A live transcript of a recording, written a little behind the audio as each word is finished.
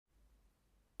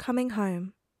Coming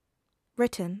Home.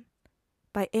 Written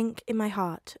by Ink in My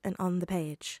Heart and on the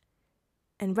Page.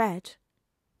 And read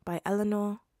by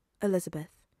Eleanor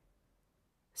Elizabeth.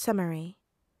 Summary.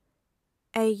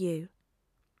 A.U.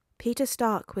 Peter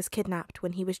Stark was kidnapped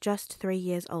when he was just 3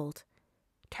 years old.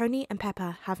 Tony and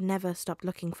Pepper have never stopped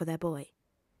looking for their boy.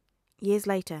 Years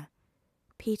later,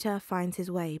 Peter finds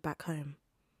his way back home.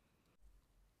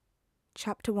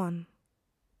 Chapter 1,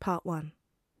 Part 1.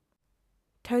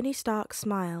 Tony Stark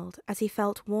smiled as he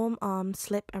felt warm arms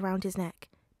slip around his neck,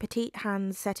 petite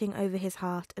hands setting over his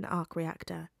heart and arc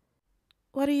reactor.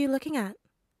 "What are you looking at?"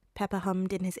 Pepper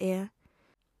hummed in his ear.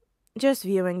 "Just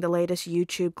viewing the latest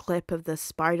YouTube clip of the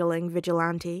Spiderling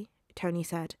vigilante," Tony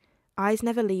said, eyes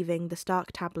never leaving the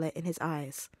Stark tablet in his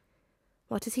eyes.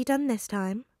 "What has he done this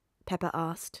time?" Pepper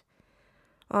asked.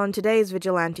 "On today's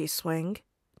vigilante swing,"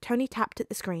 Tony tapped at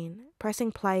the screen,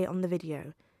 pressing play on the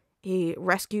video. "He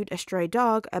rescued a stray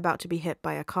dog about to be hit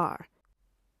by a car."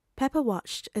 Pepper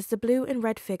watched as the blue and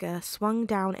red figure swung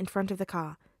down in front of the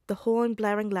car, the horn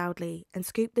blaring loudly, and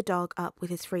scooped the dog up with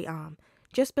his free arm,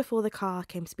 just before the car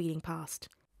came speeding past.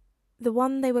 The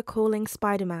one they were calling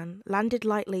Spider-Man landed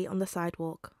lightly on the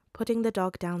sidewalk, putting the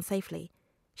dog down safely.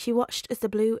 She watched as the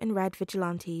blue and red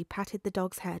vigilante patted the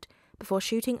dog's head before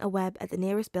shooting a web at the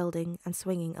nearest building and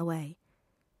swinging away.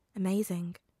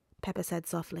 "Amazing," Pepper said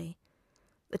softly.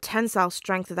 "The tensile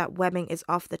strength of that webbing is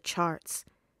off the charts."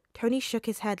 Tony shook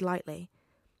his head lightly.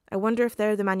 "I wonder if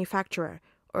they're the manufacturer,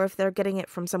 or if they're getting it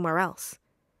from somewhere else."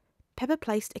 Pepper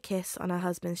placed a kiss on her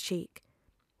husband's cheek.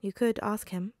 "You could ask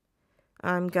him."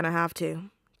 "I'm gonna have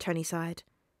to," Tony sighed.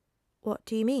 "What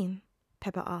do you mean?"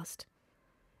 Pepper asked.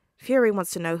 "Fury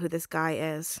wants to know who this guy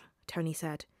is," Tony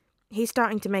said. "He's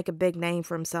starting to make a big name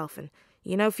for himself, and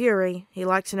you know Fury, he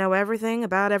likes to know everything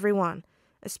about everyone,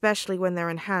 especially when they're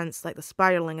enhanced like the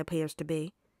Spiderling appears to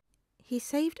be." "He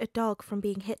saved a dog from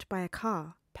being hit by a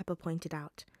car," Pepper pointed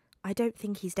out. "I don't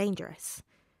think he's dangerous."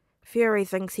 "Fury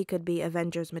thinks he could be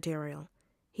Avengers material."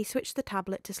 He switched the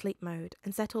tablet to sleep mode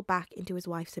and settled back into his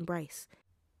wife's embrace.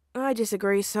 "I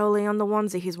disagree solely on the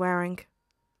onesie he's wearing."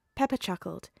 Pepper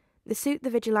chuckled. The suit the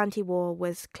vigilante wore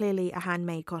was clearly a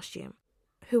handmade costume.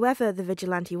 Whoever the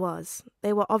vigilante was,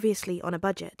 they were obviously on a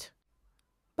budget.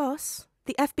 "Boss,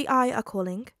 the FBI are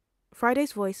calling."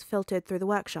 Friday's voice filtered through the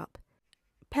workshop.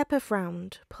 Pepper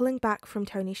frowned, pulling back from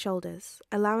Tony's shoulders,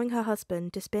 allowing her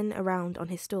husband to spin around on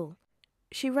his stool.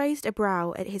 She raised a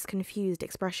brow at his confused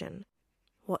expression.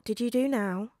 "What did you do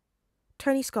now?"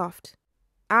 Tony scoffed.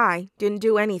 "I didn't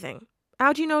do anything.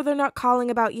 How'd you know they're not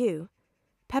calling about you?"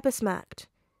 Pepper smirked.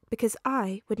 "Because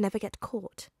I would never get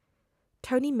caught."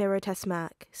 Tony mirrored her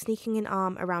smirk, sneaking an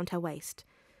arm around her waist.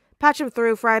 "Patch him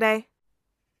through, Friday."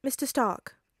 "Mr.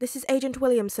 Stark, this is Agent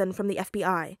Williamson from the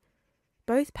FBI."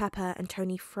 Both Pepper and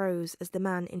Tony froze as the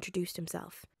man introduced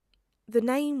himself. The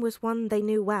name was one they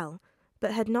knew well,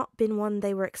 but had not been one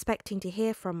they were expecting to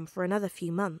hear from for another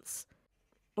few months.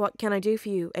 "What can I do for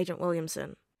you, Agent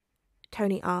Williamson?"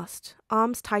 Tony asked,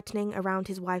 arms tightening around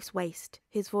his wife's waist,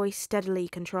 his voice steadily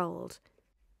controlled.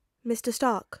 "Mr.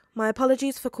 Stark, my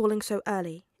apologies for calling so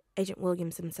early," Agent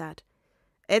Williamson said.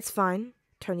 "It's fine,"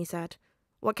 Tony said.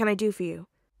 "What can I do for you?"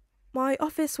 "My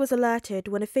office was alerted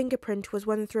when a fingerprint was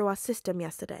run through our system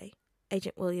yesterday,"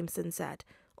 Agent Williamson said,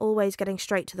 always getting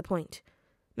straight to the point.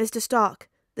 "Mr. Stark,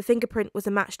 the fingerprint was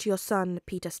a match to your son,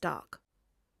 Peter Stark."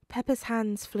 Pepper's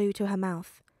hands flew to her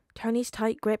mouth, Tony's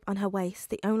tight grip on her waist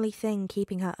the only thing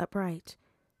keeping her upright.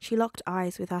 She locked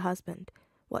eyes with her husband,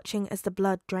 watching as the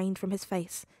blood drained from his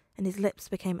face and his lips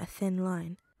became a thin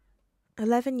line.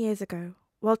 11 years ago,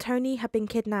 while Tony had been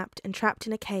kidnapped and trapped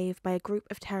in a cave by a group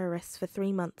of terrorists for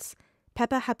 3 months,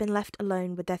 Pepper had been left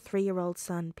alone with their 3-year-old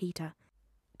son, Peter.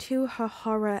 To her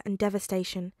horror and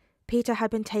devastation, Peter had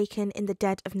been taken in the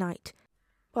dead of night.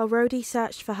 While Rhodey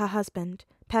searched for her husband,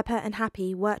 Pepper and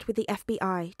Happy worked with the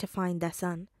FBI to find their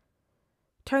son.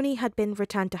 Tony had been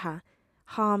returned to her,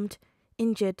 harmed,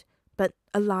 injured, but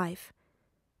alive.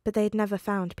 But they had never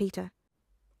found Peter.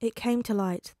 It came to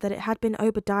light that it had been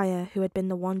Obadiah who had been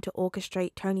the one to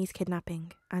orchestrate Tony's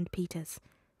kidnapping and Peter's.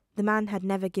 The man had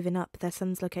never given up their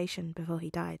son's location before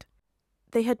he died.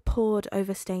 They had pored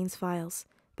over Stain's files,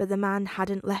 but the man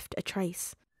hadn't left a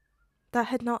trace. That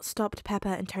had not stopped Pepper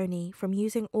and Tony from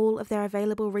using all of their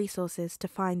available resources to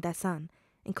find their son,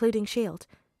 including S.H.I.E.L.D.,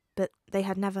 but they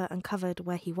had never uncovered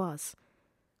where he was.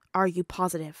 "Are you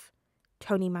positive?"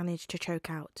 Tony managed to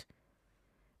choke out.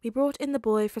 "We brought in the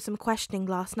boy for some questioning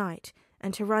last night,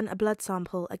 and to run a blood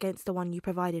sample against the one you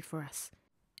provided for us,"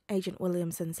 Agent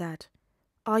Williamson said.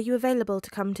 "Are you available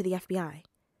to come to the FBI?"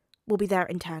 "We'll be there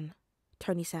in 10,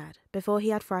 Tony said, before he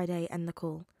had Friday end the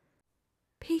call.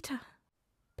 "Peter,"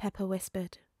 Pepper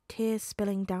whispered, tears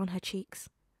spilling down her cheeks.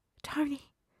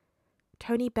 "Tony!"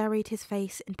 Tony buried his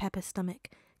face in Pepper's stomach,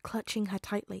 clutching her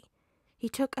tightly. He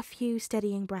took a few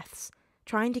steadying breaths,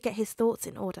 trying to get his thoughts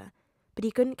in order, but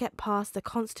he couldn't get past the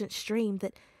constant stream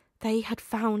that they had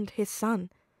found his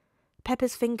son.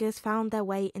 Pepper's fingers found their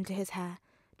way into his hair,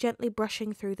 gently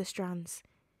brushing through the strands.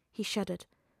 He shuddered,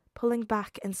 pulling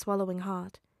back and swallowing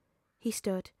hard. He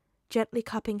stood, gently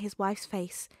cupping his wife's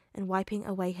face and wiping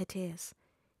away her tears.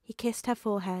 He kissed her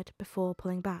forehead before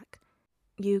pulling back.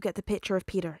 "You get the picture of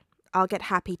Peter. I'll get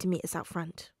Happy to meet us out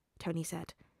front," Tony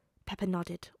said. Pepper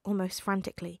nodded, almost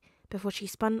frantically, before she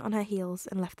spun on her heels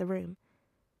and left the room.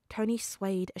 Tony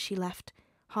swayed as she left,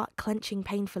 heart clenching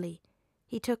painfully.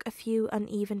 He took a few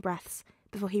uneven breaths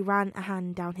before he ran a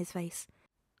hand down his face.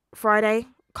 "Friday,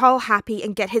 call Happy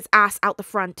and get his ass out the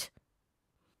front."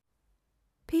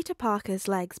 Peter Parker's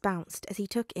legs bounced as he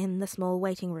took in the small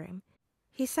waiting room.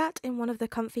 He sat in one of the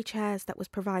comfy chairs that was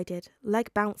provided,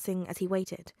 leg bouncing as he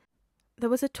waited. There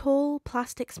was a tall,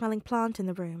 plastic-smelling plant in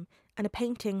the room, and a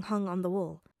painting hung on the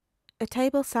wall. A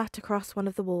table sat across one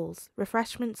of the walls,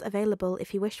 refreshments available if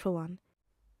he wished for one.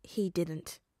 He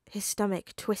didn't, his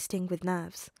stomach twisting with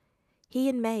nerves. He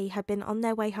and May had been on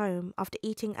their way home after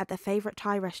eating at their favourite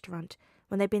Thai restaurant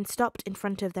when they'd been stopped in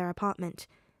front of their apartment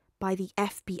by the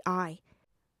FBI.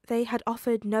 They had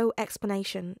offered no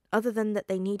explanation other than that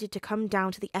they needed to come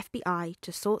down to the FBI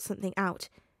to sort something out,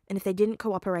 and if they didn't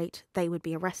cooperate, they would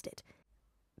be arrested.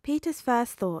 Peter's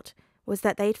first thought was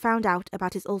that they'd found out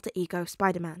about his alter ego,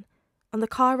 Spider-Man. On the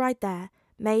car ride there,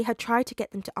 May had tried to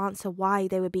get them to answer why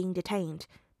they were being detained,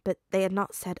 but they had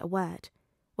not said a word.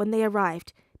 When they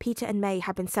arrived, Peter and May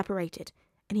had been separated,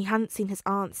 and he hadn't seen his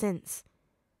aunt since.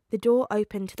 The door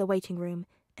opened to the waiting room,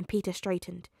 and Peter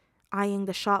straightened, eyeing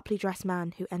the sharply dressed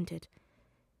man who entered.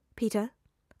 "Peter,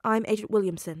 I'm Agent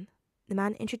Williamson." The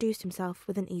man introduced himself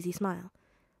with an easy smile.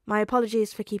 "My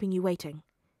apologies for keeping you waiting."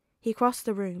 He crossed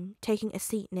the room, taking a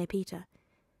seat near Peter.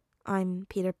 "I'm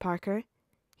Peter Parker,"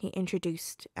 he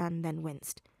introduced and then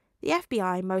winced. The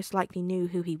FBI most likely knew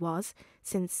who he was,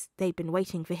 since they'd been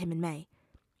waiting for him and May.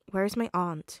 "Where's my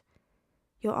aunt?"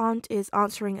 "Your aunt is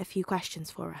answering a few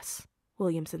questions for us,"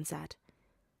 Williamson said.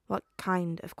 "What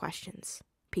kind of questions?"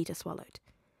 Peter swallowed.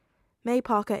 "May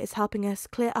Parker is helping us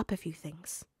clear up a few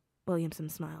things," Williamson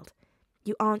smiled.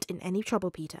 "You aren't in any trouble,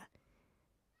 Peter."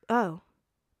 "Oh."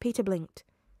 Peter blinked.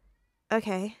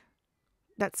 "Okay.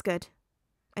 That's good.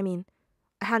 I mean,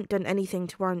 I hadn't done anything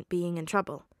to warrant being in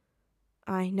trouble."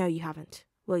 "I know you haven't,"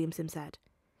 Williamson said.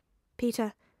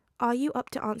 "Peter, are you up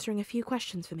to answering a few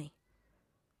questions for me?"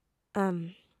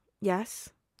 Yes,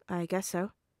 I guess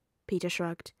so." Peter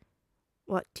shrugged.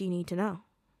 "What do you need to know?"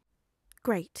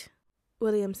 "Great."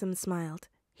 Williamson smiled.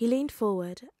 He leaned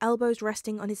forward, elbows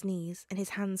resting on his knees and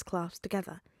his hands clasped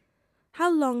together. "How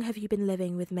long have you been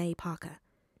living with May Parker?"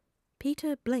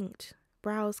 Peter blinked,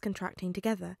 brows contracting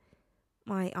together.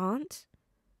 "My aunt?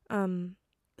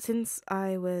 Since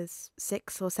I was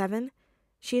 6 or 7.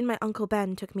 She and my Uncle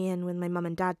Ben took me in when my mum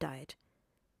and dad died."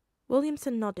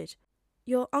 Williamson nodded.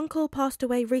 "Your uncle passed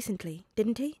away recently,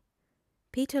 didn't he?"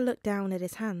 Peter looked down at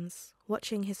his hands,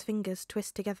 watching his fingers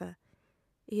twist together.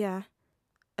 "Yeah,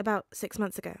 about 6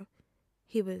 months ago.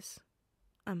 He was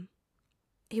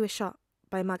shot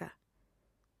by a mugger."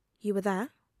 "You were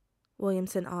there?"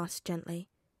 Williamson asked gently.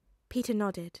 Peter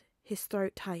nodded, his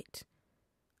throat tight.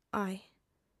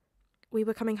 We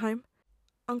were coming home.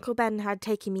 Uncle Ben had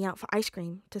taken me out for ice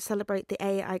cream to celebrate the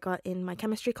A I got in my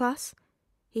chemistry class."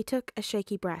 He took a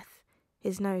shaky breath,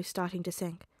 his nose starting to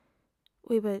sink.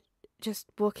 "We were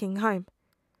just walking home."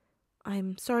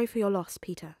 "I'm sorry for your loss,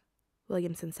 Peter,"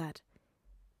 Williamson said.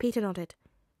 Peter nodded.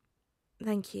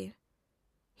 "Thank you."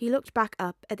 He looked back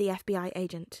up at the FBI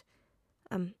agent.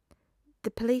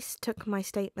 The police took my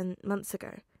statement months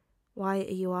ago. Why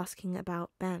are you asking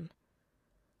about Ben?"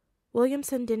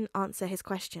 Williamson didn't answer his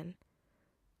question.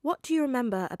 "What do you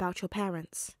remember about your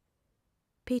parents?"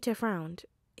 Peter frowned.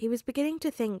 He was beginning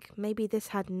to think maybe this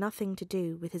had nothing to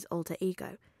do with his alter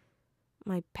ego.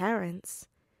 "My parents?"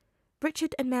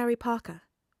 "Richard and Mary Parker,"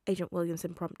 Agent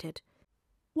Williamson prompted.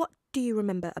 "What do you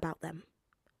remember about them?"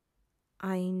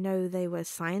 "I know they were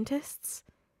scientists,"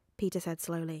 Peter said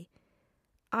slowly.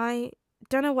 "I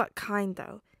don't know what kind,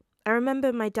 though. I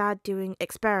remember my dad doing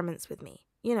experiments with me.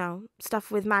 You know, stuff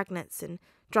with magnets and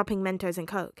dropping Mentos and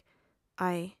Coke.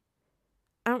 I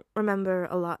don't remember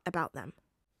a lot about them."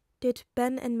 "Did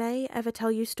Ben and May ever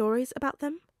tell you stories about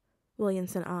them?"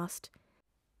 Williamson asked.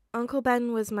 "Uncle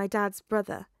Ben was my dad's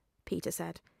brother," Peter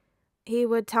said. "He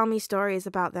would tell me stories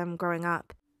about them growing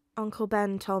up. Uncle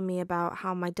Ben told me about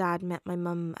how my dad met my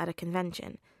mum at a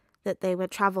convention, that they would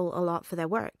travel a lot for their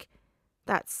work.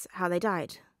 That's how they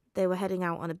died. They were heading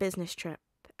out on a business trip,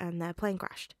 and their plane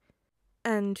crashed.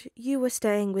 And you were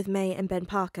staying with May and Ben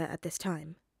Parker at this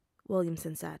time,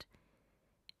 Williamson said.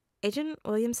 Agent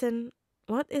Williamson,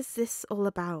 what is this all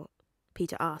about?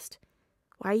 Peter asked.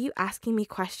 Why are you asking me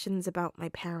questions about my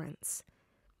parents?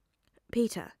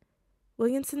 Peter.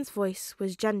 Williamson's voice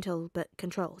was gentle but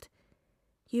controlled.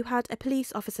 You had a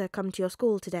police officer come to your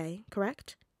school today,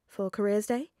 correct? For Careers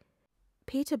Day?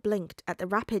 Peter blinked at the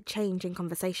rapid change in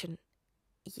conversation.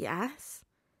 Yes?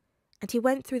 And he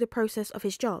went through the process of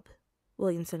his job,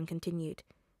 Williamson continued.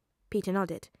 Peter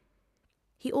nodded.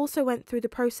 He also went through the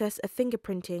process of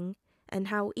fingerprinting and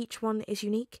how each one is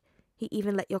unique. He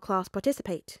even let your class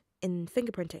participate in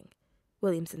fingerprinting,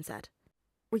 Williamson said.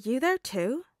 Were you there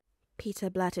too? Peter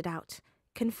blurted out,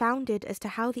 confounded as to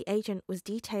how the agent was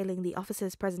detailing the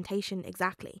officer's presentation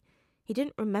exactly. He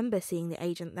didn't remember seeing the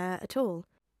agent there at all.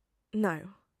 No.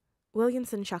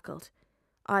 Williamson chuckled.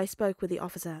 I spoke with the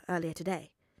officer earlier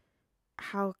today.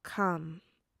 How come?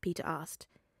 Peter asked.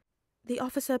 The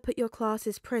officer put your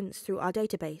class's prints through our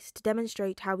database to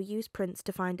demonstrate how we use prints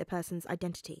to find a person's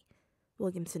identity,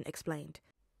 Williamson explained.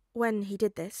 When he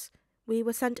did this, we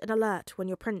were sent an alert when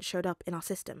your print showed up in our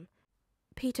system.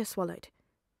 Peter swallowed.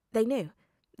 They knew.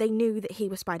 They knew that he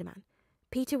was Spider-Man.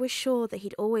 Peter was sure that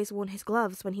he'd always worn his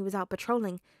gloves when he was out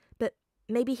patrolling, but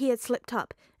maybe he had slipped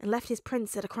up and left his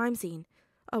prints at a crime scene.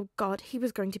 Oh God, he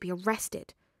was going to be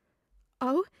arrested.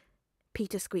 Oh?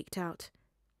 Peter squeaked out.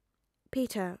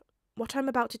 Peter, what I'm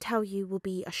about to tell you will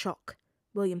be a shock,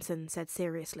 Williamson said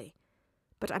seriously.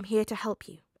 But I'm here to help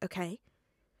you, okay?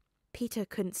 Peter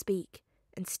couldn't speak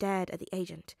and stared at the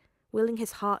agent, willing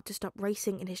his heart to stop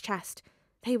racing in his chest.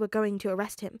 They were going to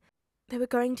arrest him. They were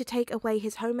going to take away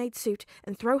his homemade suit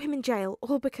and throw him in jail,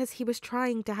 all because he was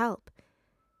trying to help.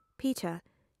 Peter,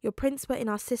 your prints were in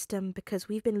our system because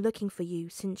we've been looking for you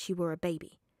since you were a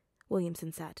baby,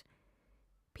 Williamson said.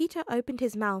 Peter opened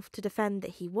his mouth to defend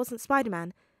that he wasn't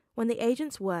Spider-Man when the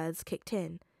agent's words kicked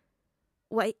in.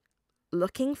 Wait,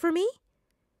 looking for me?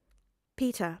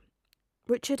 Peter,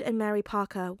 Richard and Mary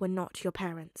Parker were not your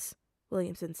parents,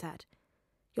 Williamson said.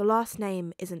 Your last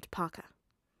name isn't Parker.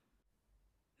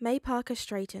 May Parker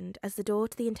straightened as the door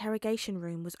to the interrogation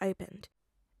room was opened.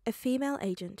 A female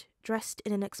agent, dressed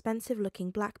in an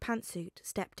expensive-looking black pantsuit,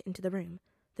 stepped into the room,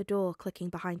 the door clicking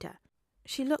behind her.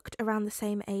 She looked around the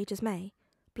same age as May,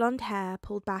 blonde hair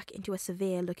pulled back into a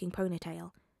severe-looking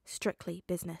ponytail, strictly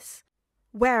business.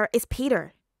 Where is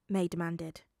Peter? May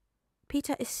demanded.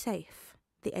 Peter is safe,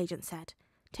 the agent said,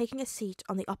 taking a seat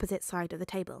on the opposite side of the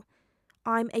table.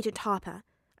 I'm Agent Harper.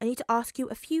 I need to ask you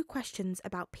a few questions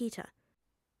about Peter.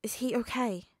 Is he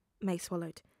okay? May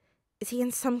swallowed. Is he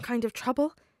in some kind of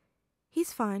trouble?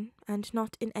 He's fine, and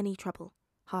not in any trouble,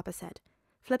 Harper said,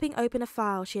 flipping open a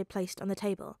file she had placed on the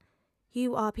table.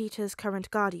 You are Peter's current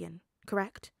guardian,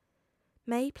 correct?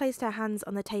 May placed her hands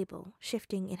on the table,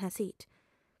 shifting in her seat.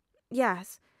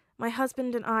 Yes, my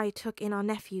husband and I took in our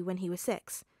nephew when he was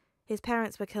 6. His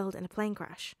parents were killed in a plane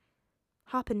crash.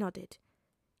 Harper nodded.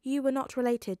 You were not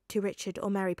related to Richard or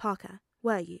Mary Parker,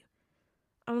 were you?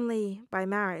 Only by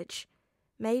marriage.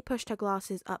 May pushed her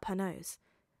glasses up her nose.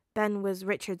 Ben was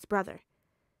Richard's brother.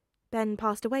 Ben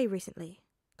passed away recently,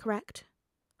 correct?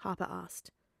 Harper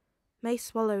asked. May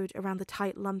swallowed around the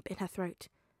tight lump in her throat.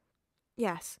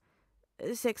 Yes,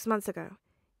 6 months ago.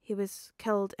 He was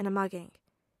killed in a mugging.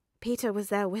 Peter was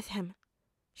there with him.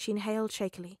 She inhaled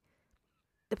shakily.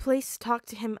 The police talked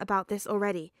to him about this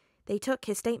already. They took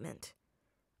his statement.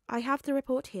 I have the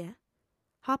report here.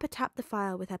 Harper tapped the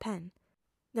file with her pen.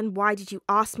 Then why did you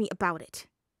ask me about it?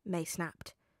 May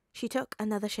snapped. She took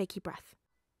another shaky breath.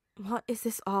 What is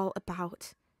this all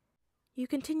about? You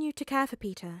continued to care for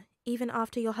Peter, even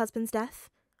after your husband's death?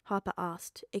 Harper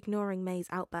asked, ignoring May's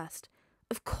outburst.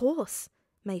 Of course,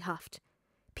 May huffed.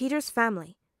 Peter's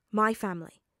family. My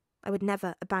family. I would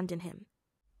never abandon him.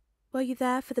 Were you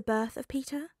there for the birth of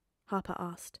Peter? Harper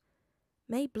asked.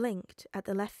 May blinked at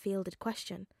the left-fielded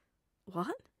question.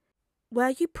 What?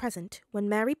 Were you present when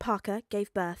Mary Parker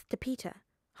gave birth to Peter?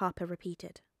 Harper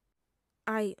repeated.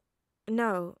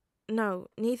 No,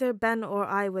 neither Ben or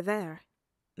I were there.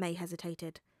 May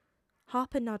hesitated.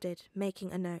 Harper nodded,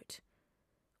 making a note.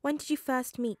 When did you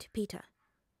first meet Peter?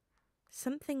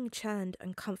 Something churned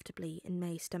uncomfortably in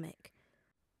May's stomach.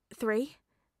 3?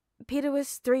 Peter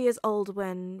was 3 years old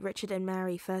when Richard and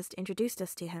Mary first introduced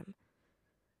us to him.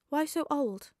 Why so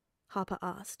old? Harper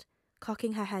asked,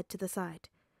 cocking her head to the side.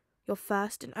 Your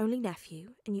first and only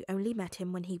nephew, and you only met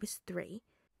him when he was 3?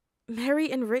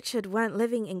 Mary and Richard weren't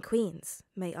living in Queens,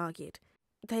 May argued.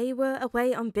 They were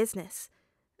away on business.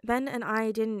 Ben and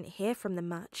I didn't hear from them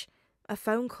much. A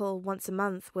phone call once a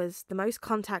month was the most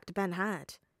contact Ben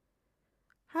had.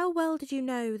 How well did you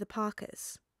know the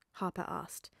Parkers? Harper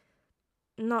asked.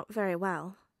 Not very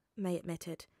well, May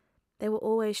admitted. They were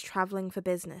always travelling for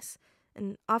business,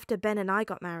 and after Ben and I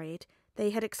got married, they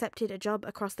had accepted a job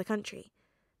across the country.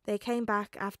 They came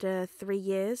back after 3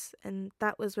 years, and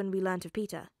that was when we learnt of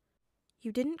Peter.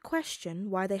 You didn't question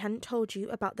why they hadn't told you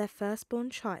about their firstborn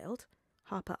child?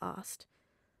 Harper asked.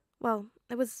 Well,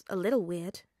 it was a little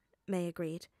weird, May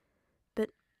agreed. But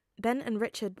Ben and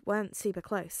Richard weren't super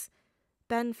close.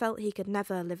 Ben felt he could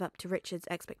never live up to Richard's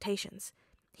expectations.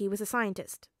 He was a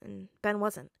scientist, and Ben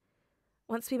wasn't.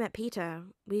 Once we met Peter,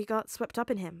 we got swept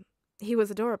up in him. He was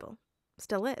adorable.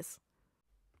 Still is.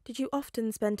 Did you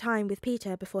often spend time with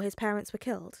Peter before his parents were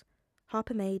killed?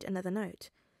 Harper made another note.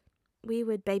 We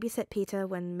would babysit Peter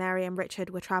when Mary and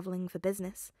Richard were travelling for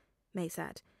business, May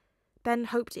said. Ben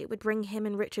hoped it would bring him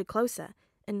and Richard closer,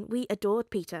 and we adored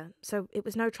Peter, so it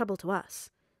was no trouble to us.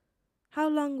 How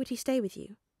long would he stay with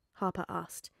you? Harper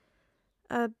asked.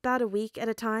 About a week at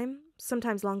a time,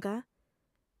 sometimes longer.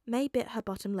 May bit her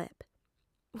bottom lip.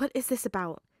 What is this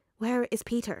about? Where is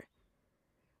Peter?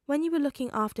 When you were looking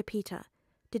after Peter,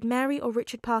 did Mary or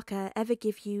Richard Parker ever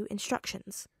give you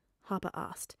instructions? Harper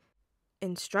asked.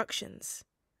 Instructions?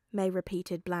 May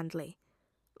repeated blandly.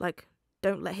 Like,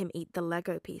 don't let him eat the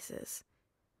Lego pieces.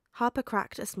 Harper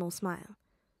cracked a small smile.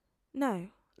 No,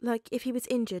 like if he was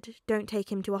injured, don't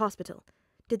take him to a hospital.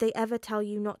 Did they ever tell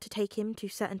you not to take him to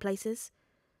certain places?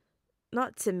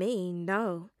 Not to me,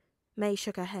 no. May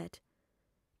shook her head.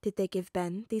 Did they give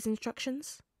Ben these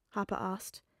instructions? Harper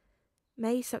asked.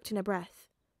 May sucked in a breath.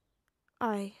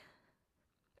 I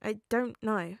don't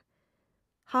know.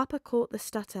 Harper caught the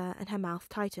stutter and her mouth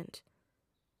tightened.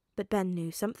 But Ben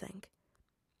knew something.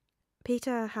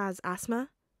 Peter has asthma?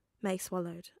 May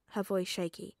swallowed, her voice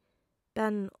shaky.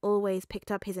 Ben always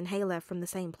picked up his inhaler from the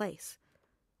same place.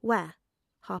 Where?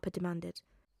 Harper demanded.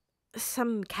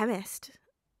 Some chemist.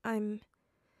 I'm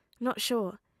not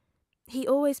sure. He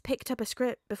always picked up a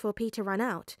script before Peter ran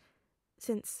out.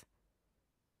 Since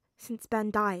Ben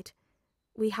died,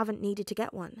 we haven't needed to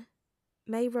get one.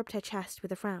 May rubbed her chest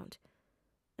with a frown.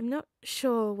 I'm not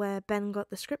sure where Ben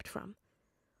got the script from.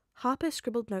 Harper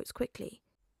scribbled notes quickly.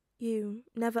 You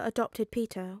never adopted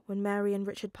Peter when Mary and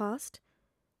Richard passed?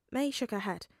 May shook her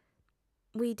head.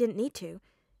 We didn't need to.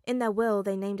 In their will,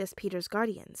 they named us Peter's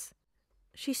guardians.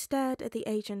 She stared at the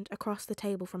agent across the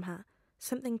table from her,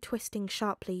 something twisting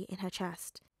sharply in her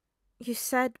chest. You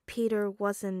said Peter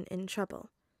wasn't in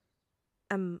trouble.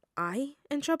 Am I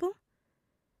in trouble?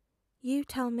 You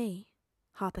tell me,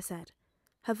 Harper said,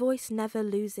 her voice never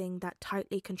losing that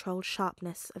tightly controlled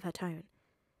sharpness of her tone.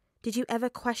 Did you ever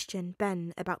question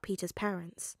Ben about Peter's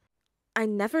parents? I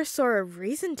never saw a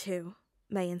reason to,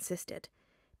 May insisted.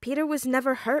 Peter was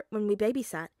never hurt when we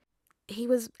babysat. He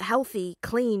was healthy,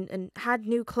 clean, and had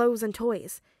new clothes and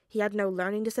toys. He had no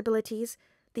learning disabilities.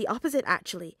 The opposite,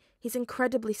 actually. He's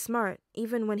incredibly smart,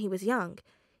 even when he was young.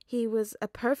 He was a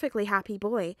perfectly happy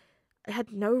boy. I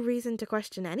had no reason to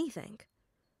question anything.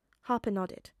 Harper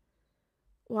nodded.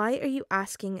 Why are you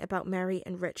asking about Mary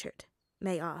and Richard?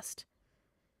 May asked.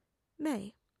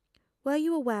 May, were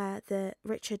you aware that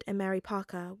Richard and Mary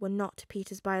Parker were not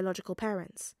Peter's biological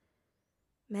parents?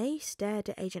 May stared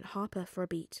at Agent Harper for a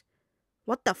beat.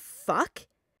 What the fuck?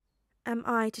 Am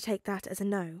I to take that as a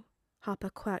no? Harper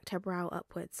quirked her brow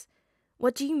upwards.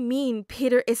 What do you mean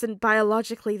Peter isn't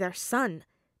biologically their son?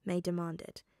 May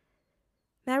demanded.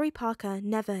 Mary Parker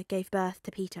never gave birth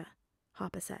to Peter,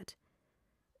 Harper said.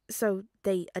 So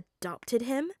they adopted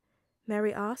him?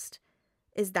 Mary asked.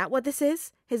 Is that what this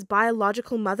is? His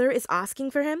biological mother is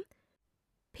asking for him?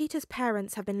 Peter's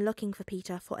parents have been looking for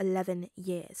Peter for 11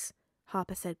 years,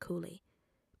 Harper said coolly.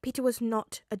 Peter was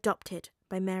not adopted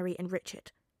by Mary and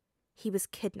Richard. He was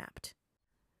kidnapped.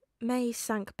 May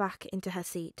sank back into her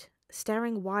seat,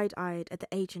 staring wide-eyed at the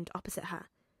agent opposite her.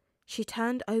 She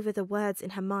turned over the words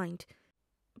in her mind,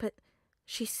 but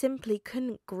she simply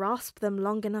couldn't grasp them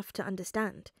long enough to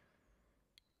understand.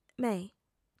 May,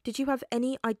 did you have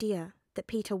any idea that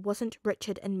Peter wasn't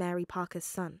Richard and Mary Parker's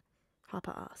son?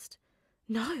 Harper asked.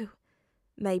 No,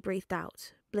 May breathed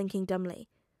out, blinking dumbly.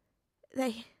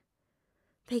 They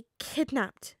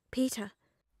kidnapped Peter.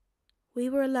 We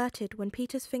were alerted when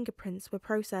Peter's fingerprints were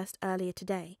processed earlier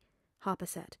today, Harper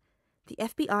said. The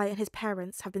FBI and his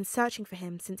parents have been searching for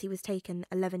him since he was taken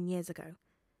 11 years ago.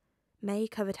 May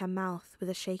covered her mouth with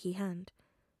a shaky hand.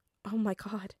 Oh my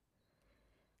God.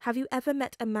 Have you ever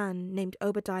met a man named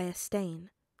Obadiah Stane?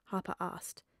 Harper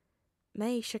asked.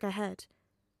 May shook her head.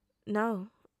 No,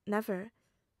 never.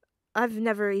 I've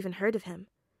never even heard of him.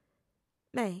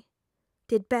 May,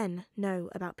 did Ben know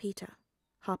about Peter?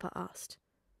 Harper asked.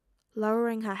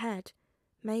 Lowering her head,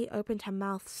 May opened her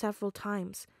mouth several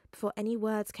times before any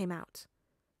words came out.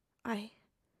 I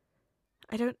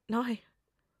don't know.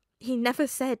 He never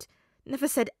said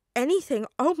anything.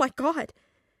 Oh my God.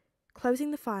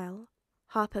 Closing the file,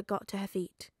 Harper got to her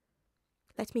feet.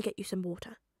 Let me get you some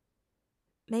water.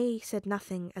 May said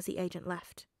nothing as the agent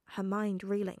left, her mind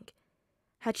reeling.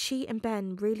 Had she and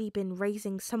Ben really been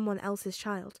raising someone else's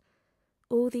child?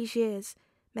 All these years,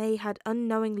 May had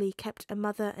unknowingly kept a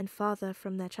mother and father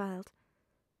from their child.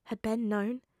 Had Ben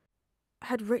known?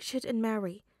 Had Richard and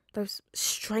Mary, those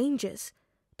strangers,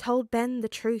 told Ben the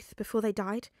truth before they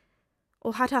died?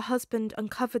 Or had her husband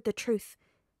uncovered the truth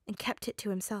and kept it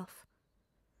to himself?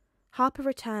 Harper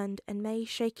returned and May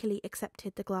shakily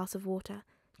accepted the glass of water,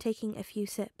 taking a few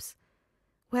sips.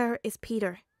 Where is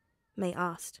Peter? May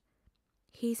asked.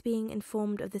 He's being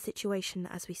informed of the situation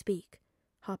as we speak,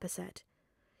 Harper said.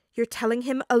 You're telling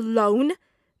him alone?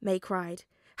 May cried.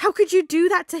 How could you do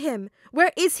that to him?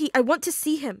 Where is he? I want to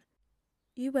see him.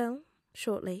 You will,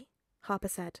 shortly, Harper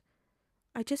said.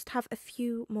 I just have a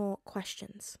few more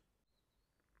questions.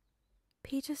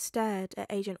 Peter stared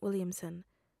at Agent Williamson,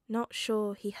 not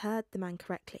sure he heard the man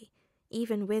correctly,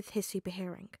 even with his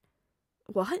superhearing.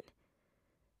 What?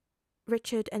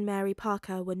 Richard and Mary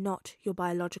Parker were not your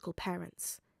biological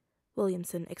parents,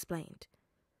 Williamson explained.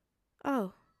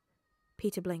 Oh,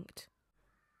 Peter blinked.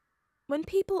 When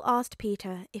people asked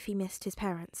Peter if he missed his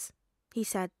parents, he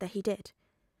said that he did.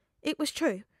 It was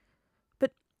true,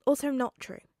 but also not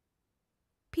true.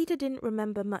 Peter didn't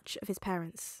remember much of his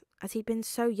parents, as he'd been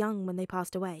so young when they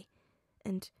passed away,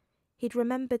 and he'd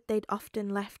remembered they'd often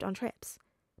left on trips.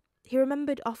 He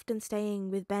remembered often staying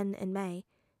with Ben and May,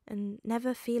 and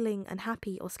never feeling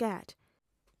unhappy or scared.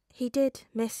 He did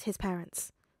miss his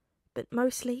parents, but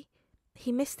mostly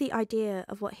he missed the idea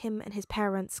of what him and his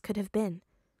parents could have been.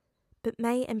 But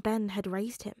May and Ben had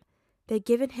raised him. They'd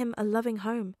given him a loving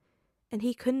home, and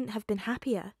he couldn't have been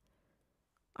happier.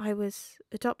 I was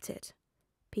adopted,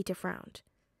 Peter frowned.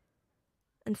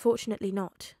 Unfortunately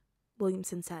not,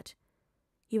 Williamson said.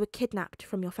 You were kidnapped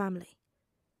from your family.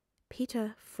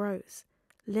 Peter froze,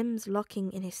 limbs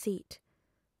locking in his seat.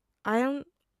 I don't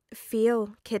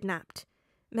feel kidnapped.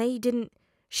 May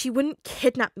she wouldn't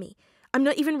kidnap me. I'm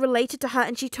not even related to her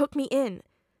and she took me in.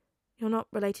 You're not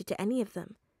related to any of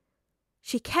them.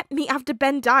 She kept me after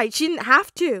Ben died. She didn't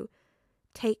have to.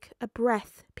 Take a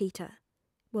breath, Peter,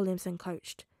 Williamson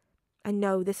coached. I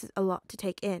know this is a lot to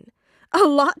take in. A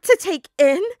lot to take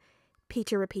in?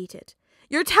 Peter repeated.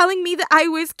 You're telling me that I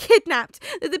was kidnapped,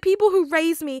 that the people who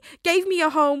raised me, gave me a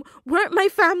home, weren't my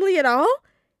family at all?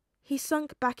 He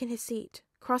sunk back in his seat,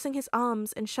 crossing his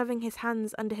arms and shoving his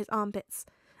hands under his armpits.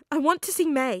 I want to see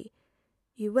May.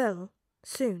 You will,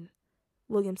 soon,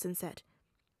 Williamson said.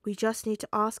 We just need to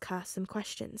ask her some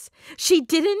questions. She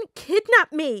didn't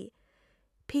kidnap me!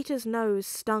 Peter's nose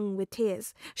stung with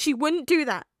tears. She wouldn't do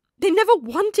that. They never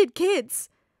wanted kids.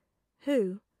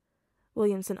 Who?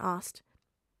 Williamson asked.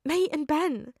 May and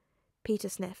Ben, Peter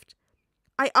sniffed.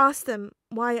 I asked them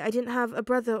why I didn't have a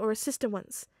brother or a sister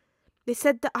once. They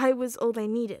said that I was all they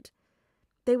needed.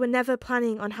 They were never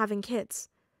planning on having kids.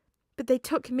 But they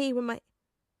took me when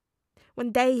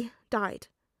they died.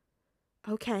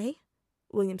 Okay,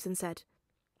 Williamson said.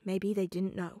 Maybe they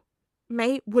didn't know.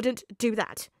 May wouldn't do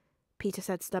that, Peter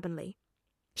said stubbornly.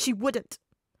 She wouldn't.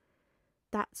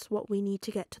 That's what we need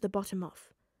to get to the bottom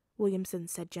of, Williamson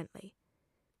said gently.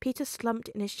 Peter slumped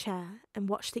in his chair and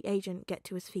watched the agent get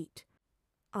to his feet.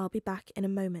 I'll be back in a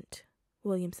moment,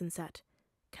 Williamson said.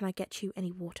 Can I get you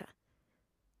any water?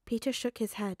 Peter shook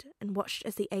his head and watched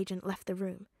as the agent left the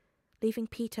room, leaving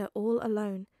Peter all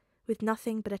alone with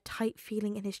nothing but a tight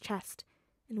feeling in his chest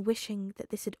and wishing that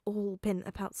this had all been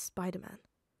about Spider-Man.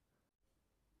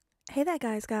 Hey there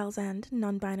guys, gals and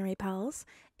non-binary pals,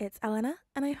 it's Eleanor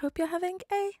and I hope you're having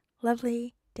a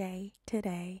lovely day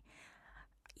today.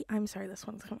 I'm sorry this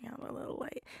one's coming out a little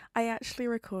late. I actually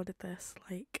recorded this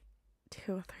like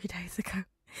 2 or 3 days ago,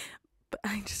 but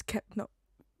I just kept not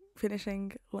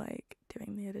finishing like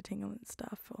doing the editing and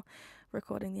stuff or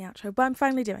recording the outro, but I'm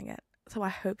finally doing it. So I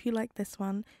hope you like this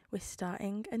one. We're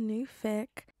starting a new fic.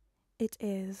 It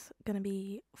is going to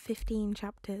be 15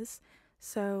 chapters,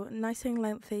 so nice and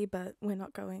lengthy, but we're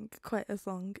not going quite as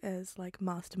long as like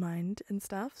Mastermind and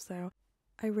stuff, so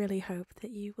I really hope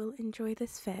that you will enjoy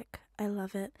this fic. I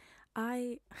love it.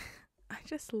 I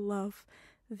just love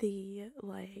the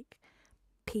like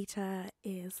Peter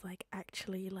is like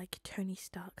actually like Tony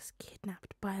Stark's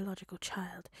kidnapped biological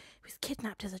child. He was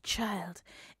kidnapped as a child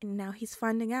and now he's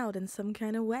finding out in some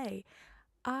kind of way.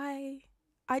 I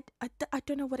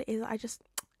don't know what it is.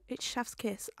 It's chef's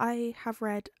kiss. I have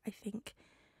read, I think,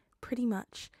 pretty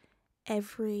much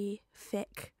every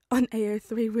fic on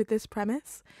AO3 with this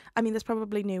premise. I mean, there's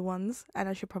probably new ones, and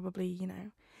I should probably, you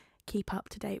know, keep up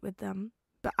to date with them.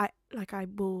 But I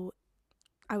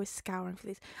was scouring for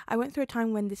these. I went through a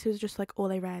time when this was just like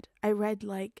all I read. I read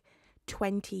like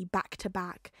 20 back to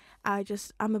back.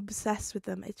 I'm obsessed with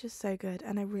them. It's just so good,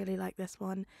 and I really like this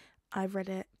one. I've read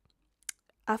it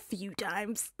a few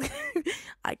times.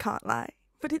 I can't lie,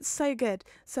 but it's so good.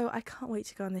 So I can't wait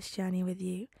to go on this journey with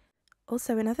you.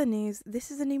 Also, in other news,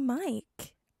 this is a new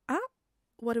mic.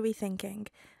 What are we thinking?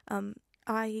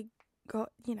 I got,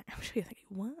 you know, I'm sure you're thinking,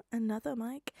 what? Another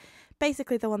mic?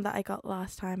 Basically, the one that I got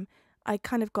last time, I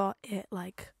kind of got it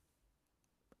like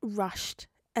rushed,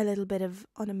 a little bit of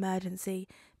on emergency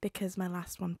because my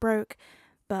last one broke,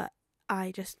 but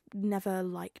I just never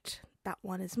liked that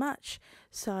one as much.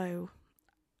 So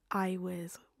I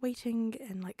was waiting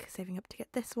and like saving up to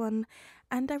get this one,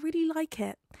 and I really like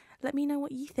it. Let me know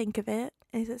what you think of it.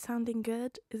 Is it sounding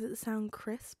good? Does it sound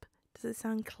crisp? Does it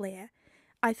sound clear?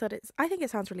 I think it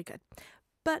sounds really good.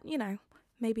 But, you know,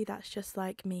 maybe that's just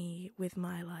like me with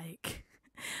my like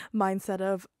mindset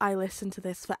of I listen to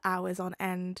this for hours on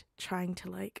end trying to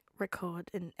like record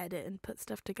and edit and put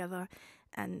stuff together,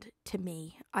 and to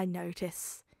me, I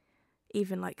notice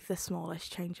even like the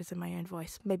smallest changes in my own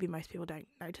voice. Maybe most people don't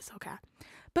notice or care.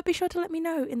 But be sure to let me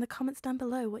know in the comments down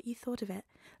below what you thought of it.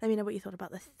 Let me know what you thought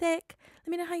about the thick.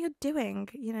 Let me know how you're doing,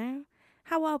 you know?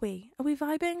 How are we? Are we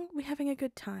vibing? Are we having a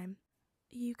good time?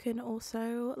 You can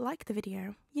also like the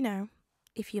video, you know,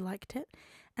 if you liked it,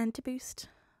 and to boost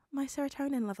my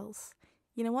serotonin levels.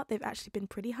 You know what? They've actually been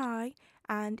pretty high,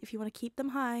 and if you want to keep them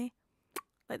high,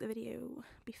 like the video,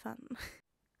 be fun.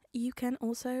 You can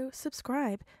also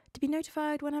subscribe to be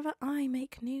notified whenever I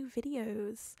make new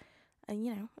videos. And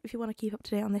you know, if you want to keep up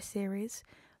to date on this series.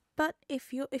 But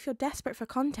if you're desperate for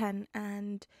content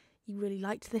and you really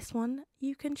liked this one,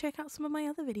 you can check out some of my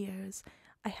other videos.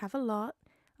 I have a lot.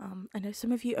 I know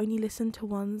some of you only listen to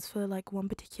ones for like one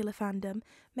particular fandom.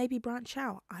 Maybe branch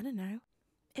out. I don't know.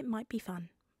 It might be fun.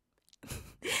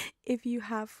 If you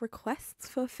have requests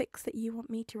for fics that you want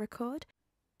me to record,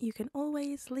 you can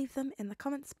always leave them in the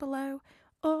comments below,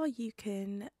 or you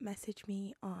can message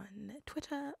me on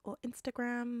Twitter or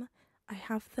Instagram. I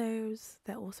have those.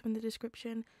 They're also in the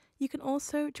description. You can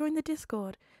also join the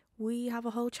Discord. We have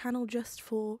a whole channel just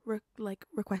for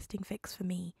requesting fics for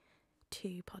me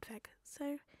to Podfic.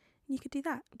 So you could do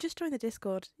that. Just join the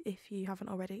Discord if you haven't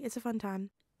already. It's a fun time.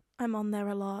 I'm on there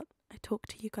a lot. I talk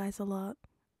to you guys a lot.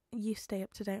 You stay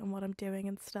up to date on what I'm doing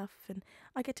and stuff, and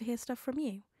I get to hear stuff from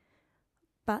you.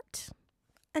 But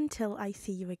until I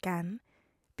see you again,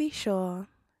 be sure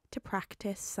to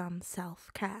practice some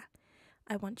self-care.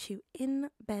 I want you in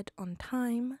bed on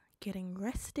time, getting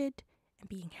rested and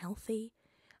being healthy.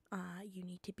 You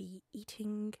need to be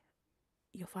eating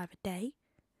your 5 a day.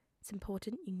 It's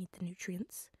important. You need the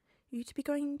nutrients. You need to be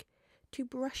going to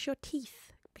brush your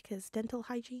teeth because dental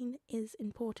hygiene is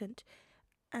important.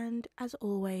 And as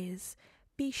always,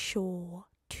 be sure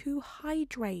to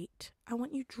hydrate. I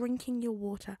want you drinking your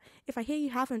water. If I hear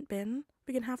you haven't been,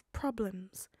 we're going to have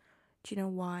problems. Do you know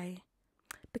why?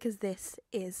 Because this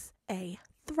is a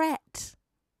threat.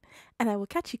 And I will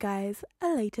catch you guys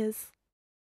later.